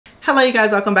Hello you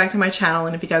guys, welcome back to my channel,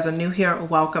 and if you guys are new here,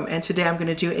 welcome. And today I'm going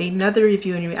to do another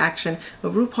review and reaction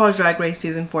of RuPaul's Drag Race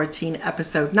Season 14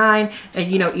 Episode 9.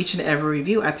 And you know, each and every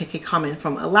review I pick a comment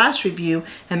from a last review,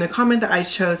 and the comment that I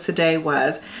chose today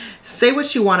was, say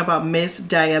what you want about Miss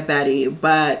Diabetti,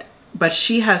 but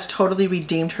she has totally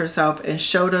redeemed herself and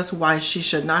showed us why she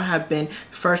should not have been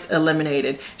first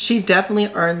eliminated. She definitely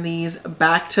earned these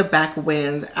back-to-back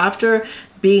wins after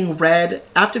being read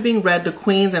the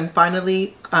queens and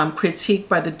finally critiqued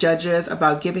by the judges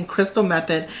about giving Crystal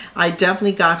Method. I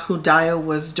definitely got who Dia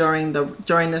was during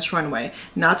this runway.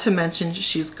 Not to mention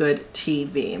she's good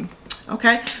TV.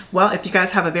 Okay, well, if you guys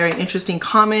have a very interesting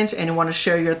comment and want to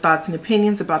share your thoughts and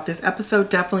opinions about this episode,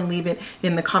 definitely leave it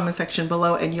in the comment section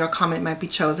below, and your comment might be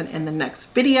chosen in the next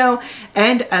video.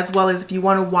 And as well as if you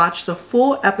want to watch the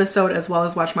full episode as well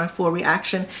as watch my full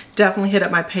reaction, definitely hit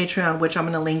up my Patreon, which I'm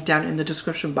going to link down in the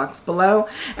description box below.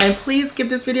 And please give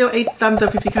this video a thumbs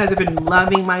up if you guys have been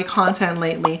loving my content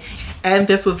lately. And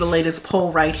this was the latest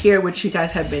poll right here, which you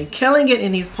guys have been killing it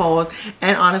in these polls,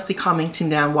 and honestly commenting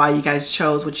down why you guys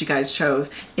chose what you guys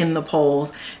chose in the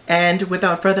polls. And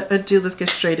without further ado, let's get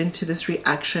straight into this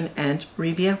reaction and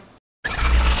review. I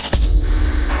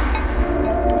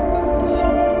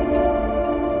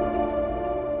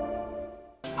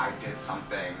did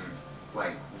something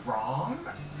like wrong?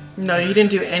 No, you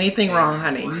didn't do anything wrong,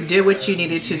 honey. You did what you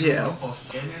needed to do. It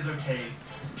is okay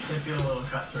to feel a little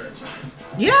cutthroat at times.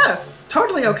 Yes,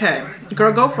 totally okay.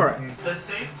 Girl, go for it. The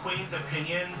safe queen's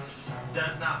opinions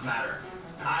does not matter.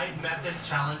 I met this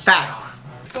challenge Facts.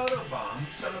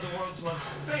 Photobomb some of the world's most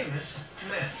famous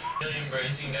men. Really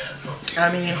embracing natural.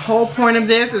 I mean, the whole point of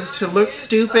this is to look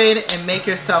stupid and make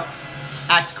yourself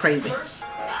act crazy.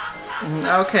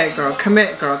 Okay, girl,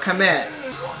 commit, girl, commit.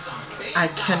 I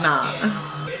cannot.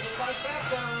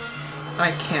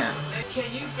 I can't. Can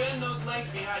you bend those legs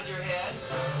behind your head?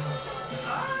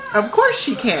 Of course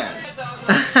she can.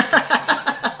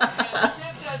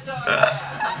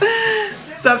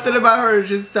 Something about her is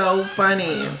just so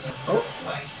funny.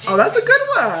 Oh, that's a good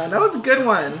one. That was a good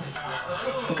one.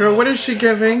 Girl, what is she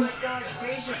giving?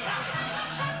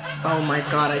 Oh my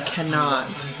god, I cannot.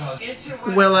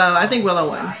 Willow, I think Willow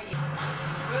won.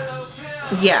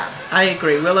 Yeah, I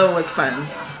agree. Willow was fun.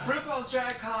 RuPaul's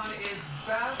Drag Con is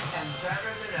back and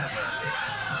better than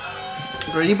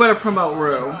ever. Girl, you better promote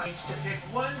Ru. To pick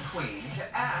one queen to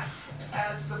act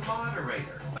as the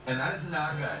moderator. And that is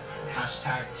not good.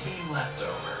 Hashtag team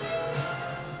leftovers.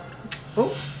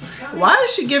 Oh, why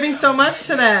is she giving so much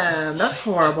to them? That's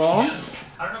horrible. I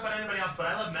don't know about anybody else, but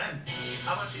I love men.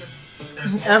 How about you?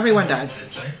 Everyone does.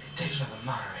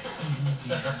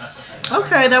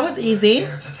 Okay, that was easy.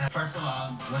 First of all,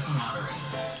 what's a moderator?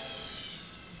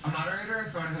 A moderator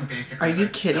is someone who basically... Are you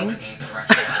kidding?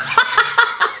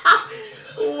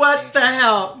 What the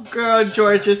hell? Girl,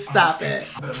 Georgia, stop it.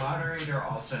 But a moderator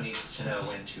also needs to know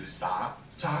when to stop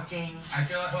talking. I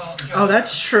feel like, well... Oh,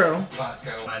 that's true.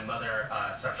 Glasgow. My mother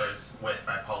suffers with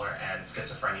bipolar and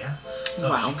schizophrenia, so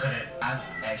wow. She couldn't... I've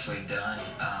actually done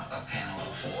a panel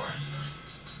before.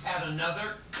 At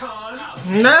another con?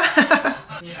 Yeah.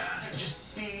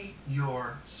 Just be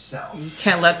yourself. You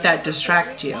can't let that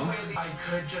distract you. I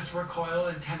could just recoil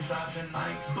and tense up and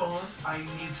like, boom, I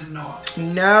need to know.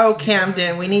 No,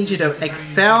 Camden, we need you to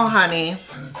excel, honey.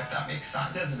 If that makes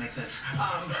sense. Doesn't make sense.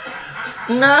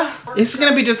 No, it's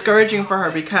gonna be discouraging for her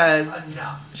because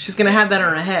Enough. she's gonna have that in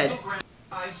her head.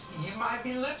 You might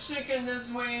be lip syncing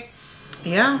this week.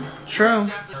 Yeah, true.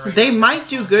 They might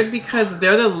do good because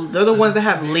they're the ones that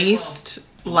have least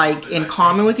like in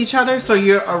common with each other, so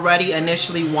you're already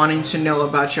initially wanting to know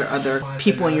about your other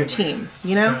people in your team,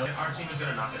 you know? Our team is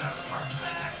gonna knock it out of the park.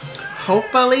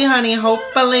 Hopefully, honey,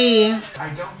 hopefully. I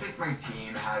don't think my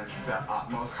team has the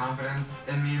utmost confidence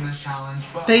in me in this challenge.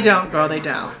 But They don't, girl, they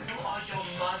don't.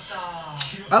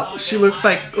 Oh, she looks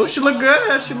like, oh, she look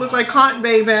good. She look like Cotton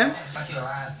Baby. Tell me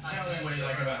what you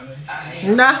like about me.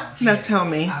 Nah, tell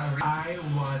me. I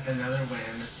want another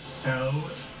win so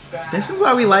bad. This is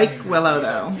why we like Willow,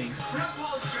 though.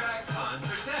 RuPaul's Drag Con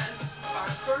presents our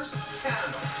first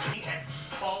panel. He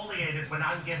exfoliated when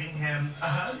I'm giving him a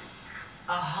hug.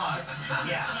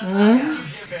 Yeah.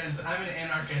 Because I'm an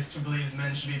anarchist who believes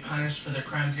men should be punished for their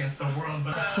crimes against the world,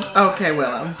 but... Okay,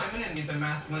 Willow. Feminine needs a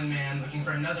masculine man looking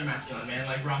for another masculine man,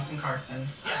 like Ross and Carson.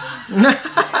 So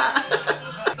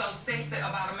sexy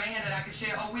about a man that I can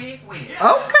share a wig with.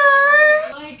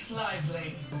 Okay. Like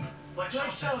lively. What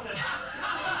children?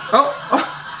 Oh.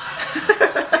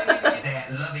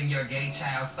 That loving your gay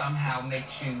child somehow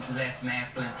makes you less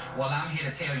masculine. Well, I'm here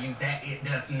to tell you that it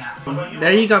does not.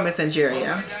 There you go, Miss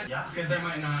Angeria. Yeah, because there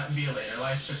might not be a later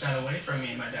life. Took that away from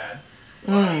me and my dad.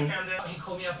 He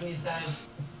called me up and he said,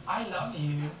 I love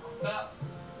you, but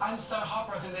I'm so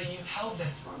heartbroken that you held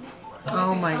this from me. So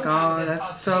Oh my God,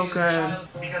 that's so good.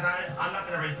 Because I'm not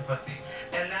going to raise a pussy.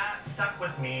 And that stuck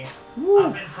with me Woo.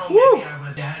 up until Woo. maybe I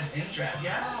was dad's in drag.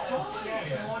 Yes, totally.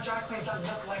 Yes, More drag queens that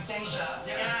look like Deja.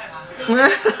 Yes.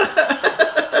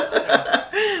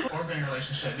 Orbiting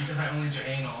relationship because I only do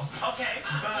anal. Okay,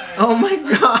 but... Oh my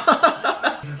God.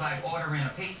 It's like ordering a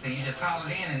pizza. You just call it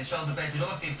in and it shows up at your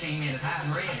door 15 minutes hot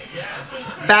and ready.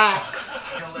 Yes.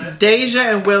 Facts. Deja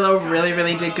and Willow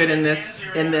really did good in this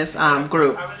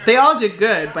group. They all did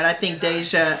good, but I think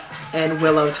Deja and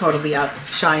Willow totally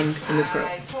outshined in this group.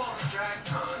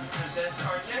 Presents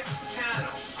our next panel.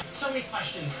 So many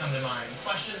questions come to mind.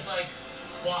 Questions like,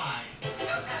 why?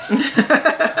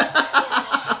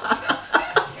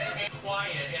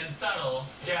 Quiet and subtle,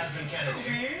 Jasmine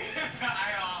Kennedy.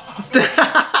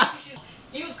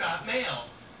 You've got male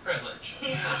privilege.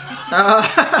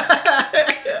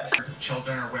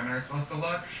 Children or women are supposed to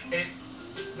look.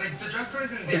 Like the dress code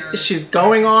isn't there. She's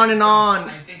going on and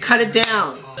on. Cut it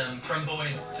down. From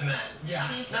boys to men. Yeah.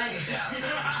 90s down.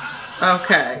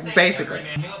 Okay, basically.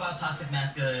 I knew about toxic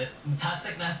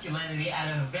masculinity at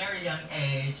a very young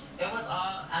age. It was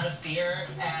all out of fear,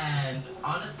 and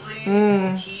honestly,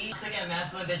 he toxic and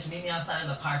masculine bitch meet me outside of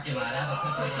the parking lot. I have a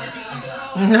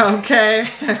quick Okay.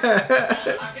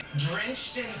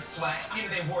 Drenched in sweat, you know,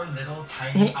 they wore little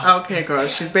tiny outfits. Okay, girls,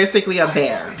 she's basically a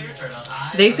bear.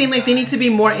 They seem like they need to be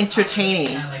more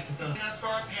entertaining.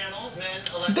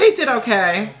 They did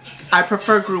okay. I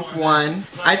prefer group 1.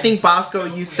 I think Bosco,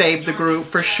 you saved the group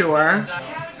for sure.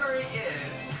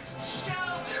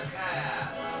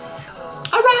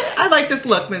 Alright, I like this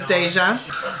look, Miss Deja.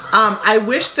 I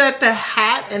wish that the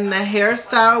hat and the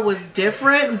hairstyle was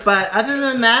different, but other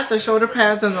than that, the shoulder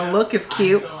pads and the look is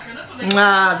cute.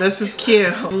 Ah, this is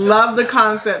cute. Love the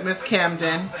concept, Miss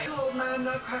Camden.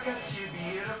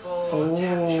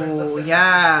 Oh,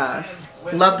 yes.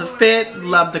 Love the fit,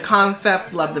 love the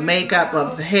concept, love the makeup,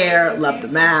 love the hair, love the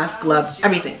mask, love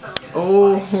everything.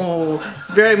 Oh,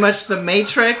 it's very much the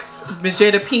Matrix. Miss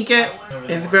Jada Pinkett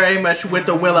is very much with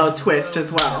the Willow twist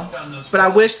as well. But I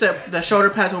wish that the shoulder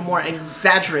pads were more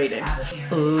exaggerated.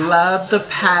 Love the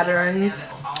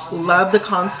patterns, love the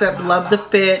concept, love the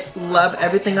fit, love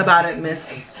everything about it,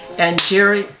 Miss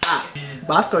Angeria.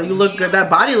 Bosco, you look good.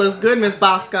 That body looks good, Miss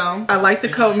Bosco. I like the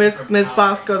coat, Miss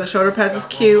Bosco. The shoulder pads is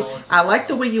cute. I like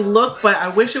the way you look, but I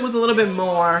wish it was a little bit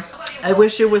more. I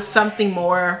wish it was something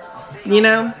more, you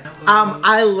know?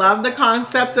 I love the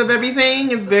concept of everything.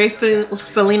 It's very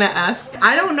Selena-esque.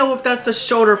 I don't know if that's a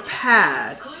shoulder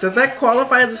pad. Does that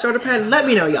qualify as a shoulder pad? Let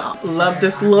me know, y'all. Love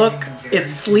this look. It's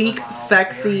sleek,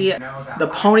 sexy. The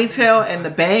ponytail and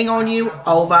the bang on you,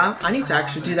 over. I need to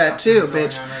actually do that too,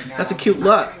 bitch. That's a cute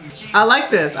look. I like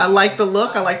this. I like the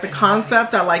look. I like the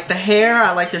concept. I like the hair.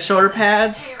 I like the shoulder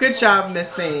pads. Good job,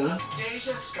 Miss Thing.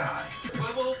 Deja Sky,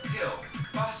 Willow Hill,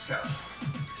 Bosco.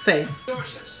 Safe.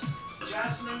 Gorgeous.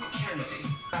 Jasmine Kennedy,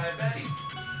 Diabetes.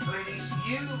 Ladies,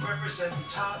 you represent the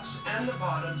tops and the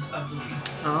bottoms of the league.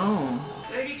 Oh.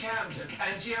 Lady Camden,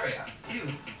 Angeria,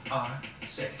 you are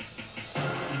safe.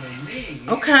 You may leave.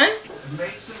 Okay. Made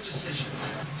some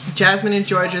decisions. Jasmine and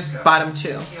George's bottom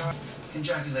 2.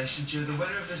 Congratulations, you're the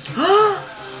winner of this.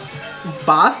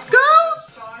 Bosco?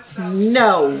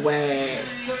 No way.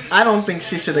 I don't think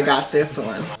she should have got this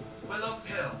one. Willow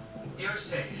Pill, you're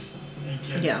safe.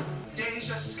 Yeah.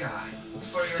 Deja Sky,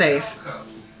 for Safe. your coat,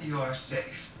 you are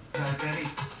safe.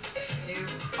 Diabetes, you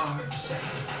are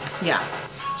safe. Yeah.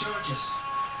 Georges,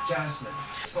 Jasmine,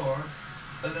 for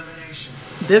elimination.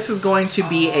 This is going to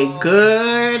be a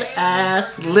good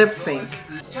ass lip sync.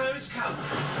 Time has come.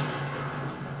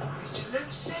 Would you lip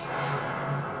sync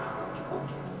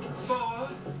for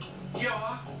your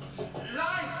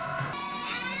life?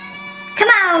 Come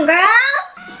on, girl.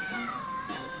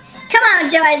 Come on,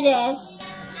 Georges.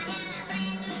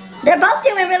 They're both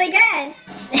doing really good.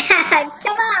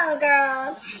 Come on,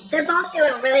 girls. They're both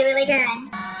doing really good.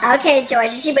 Okay,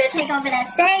 Georges, you better take over that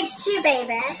stage too,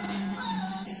 baby.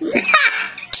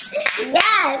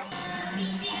 Yes.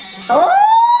 Oh,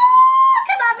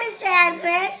 come on, Miss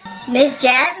Jasmine. Miss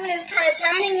Jasmine is kind of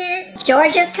turning it.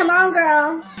 Georges, come on,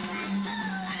 girl.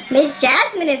 Miss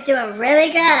Jasmine is doing really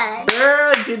good.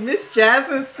 Girl, did Miss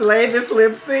Jasmine slay this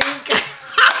lip sync?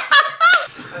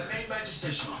 I've made my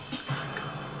decision.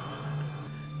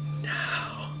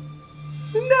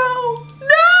 No.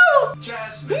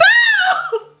 Jasmine. No!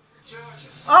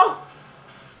 Georges. Oh.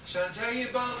 Shall I tell you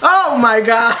both? Oh my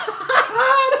God.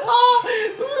 Oh,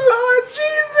 Lord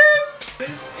Jesus.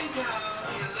 This is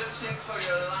how you lip sync for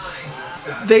your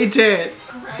life. They did.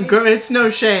 Girl, it's no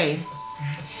shame.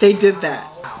 They did that.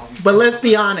 But let's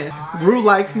be honest, Rue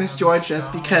likes Miss Georgia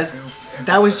because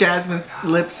that was Jasmine's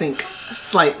lip sync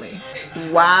slightly.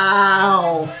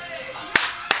 Wow.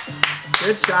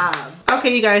 Good job.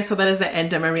 Okay, you guys, so that is the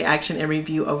end of my reaction and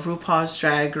review of RuPaul's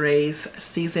Drag Race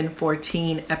Season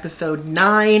 14, Episode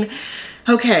 9.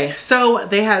 Okay, so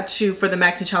they had to, for the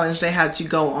Maxi Challenge, they had to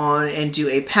go on and do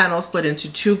a panel split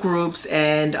into 2 groups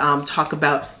and talk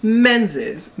about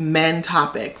men's men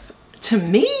topics. To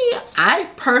me, I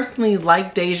personally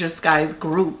like Deja Sky's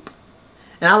group.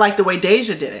 And I like the way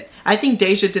Deja did it. I think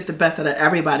Deja did the best out of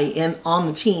everybody on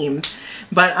the teams.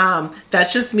 But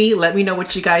that's just me. Let me know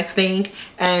what you guys think.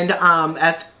 And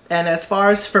as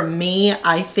far as for me,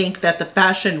 I think that the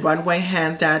fashion runway,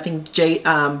 hands down, I think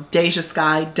Deja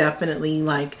Sky definitely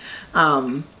like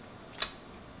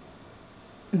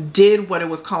did what it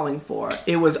was calling for.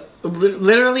 It was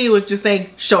literally, it was just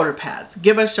saying shoulder pads.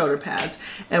 Give us shoulder pads.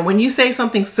 And when you say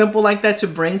something simple like that to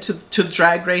bring to the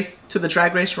drag race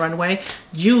runway,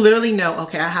 you literally know,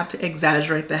 okay, I have to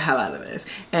exaggerate the hell out of this.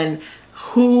 And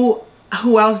who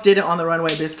else did it on the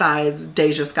runway besides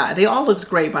Deja Sky? They all looked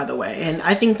great, by the way. And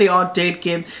I think they all did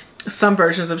give some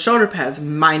versions of shoulder pads,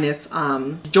 minus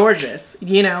George's,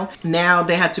 you know. Now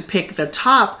they had to pick the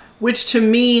top, which to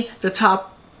me, the top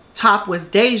was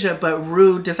Deja, but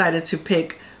Rue decided to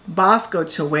pick Bosco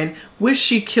to win, which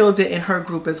she killed it in her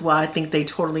group as well. I think they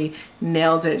totally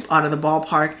nailed it out of the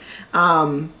ballpark.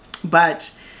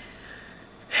 But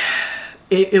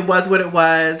it was what it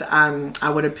was. I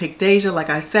would have picked Deja,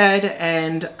 like I said,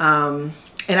 and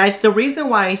the reason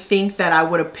why I think that I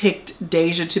would have picked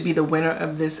Deja to be the winner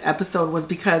of this episode was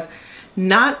because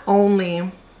not only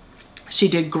she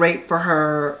did great for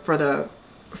the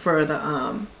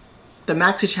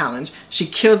Maxi Challenge, she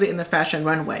killed it in the fashion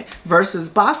runway, versus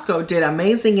Bosco did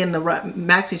amazing in the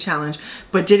Maxi Challenge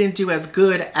but didn't do as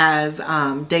good as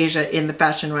Deja in the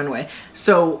fashion runway.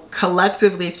 So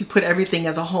collectively, if you put everything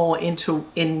as a whole into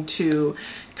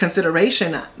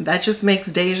consideration, that just makes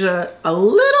Deja a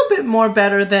little bit more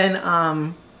better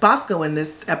than Bosco in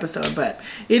this episode, but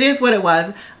it is what it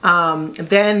was.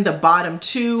 Then the bottom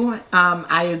 2,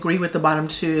 I agree with the bottom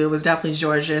 2. It was definitely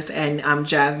Georges and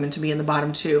Jasmine to be in the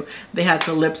bottom 2. They had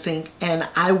to lip sync, and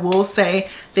I will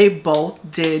say they both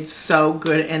did so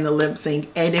good in the lip sync.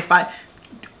 And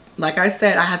like I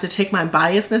said, I had to take my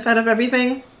biasness out of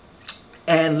everything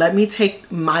and let me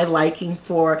take my liking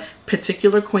for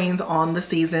particular queens on the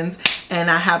seasons,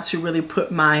 and I have to really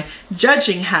put my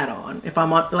judging hat on. If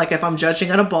I'm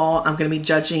judging at a ball, I'm going to be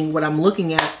judging what I'm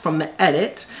looking at from the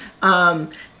edit.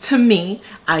 To me,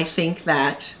 I think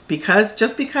that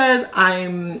just because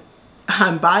I'm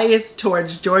biased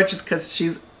towards Georges because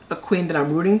she's a queen that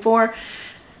I'm rooting for,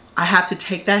 I have to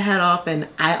take that hat off, and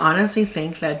I honestly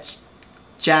think that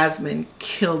Jasmine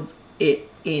killed it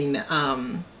in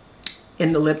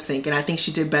the lip sync, and I think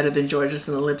she did better than Georges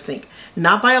in the lip sync.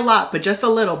 Not by a lot, but just a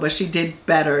little, but she did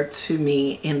better to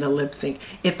me in the lip sync,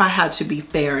 if I had to be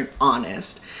fair and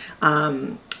honest.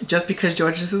 Just because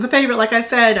Georges is the favorite, like I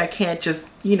said, I can't just,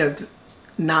 you know, just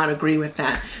not agree with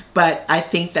that. But I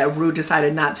think that Rue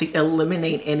decided not to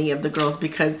eliminate any of the girls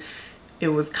because it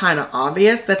was kind of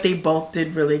obvious that they both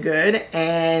did really good,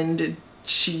 and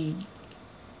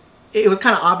it was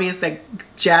kind of obvious that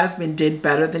Jasmine did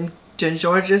better than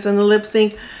Georges in the lip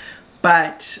sync,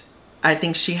 but I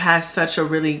think she has such a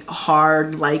really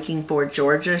hard liking for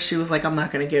Georges. She was like, I'm not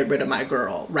going to get rid of my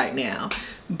girl right now.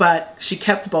 But she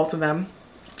kept both of them,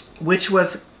 which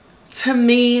was, to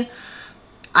me,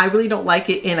 I really don't like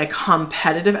it in a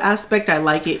competitive aspect. I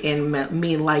like it in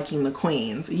me liking the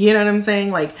queens. You know what I'm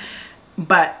saying? Like,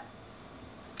 but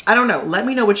I don't know. Let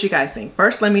me know what you guys think.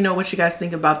 First, let me know what you guys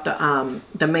think about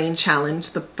the main challenge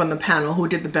from the panel. Who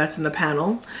did the best in the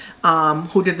panel?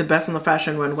 Who did the best on the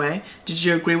fashion runway? Did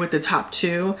you agree with the top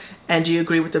 2? And do you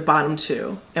agree with the bottom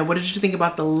 2? And what did you think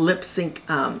about the lip sync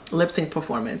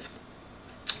performance?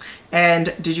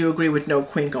 And did you agree with no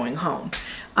queen going home?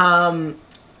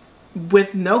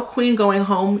 With no queen going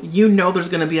home, you know there's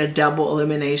going to be a double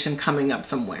elimination coming up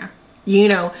somewhere. You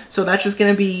know, so that's just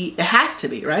going to be, it has to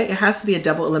be, right? It has to be a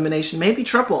double elimination, maybe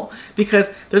triple,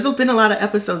 because there's been a lot of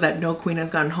episodes that no queen has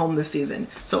gotten home this season.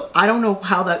 So I don't know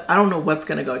I don't know what's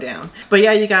going to go down. But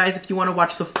yeah, you guys, if you want to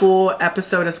watch the full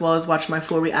episode as well as watch my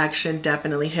full reaction,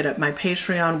 definitely hit up my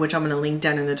Patreon, which I'm going to link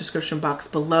down in the description box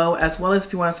below, as well as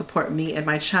if you want to support me and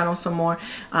my channel some more,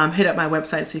 hit up my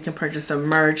website so you can purchase some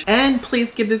merch. And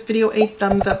please give this video a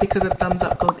thumbs up, because a thumbs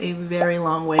up goes a very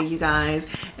long way, you guys.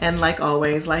 And like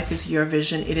always, life is your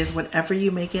vision. It is whatever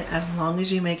you make it, as long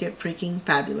as you make it freaking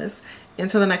fabulous.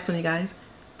 Until the next one, you guys.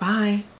 Bye.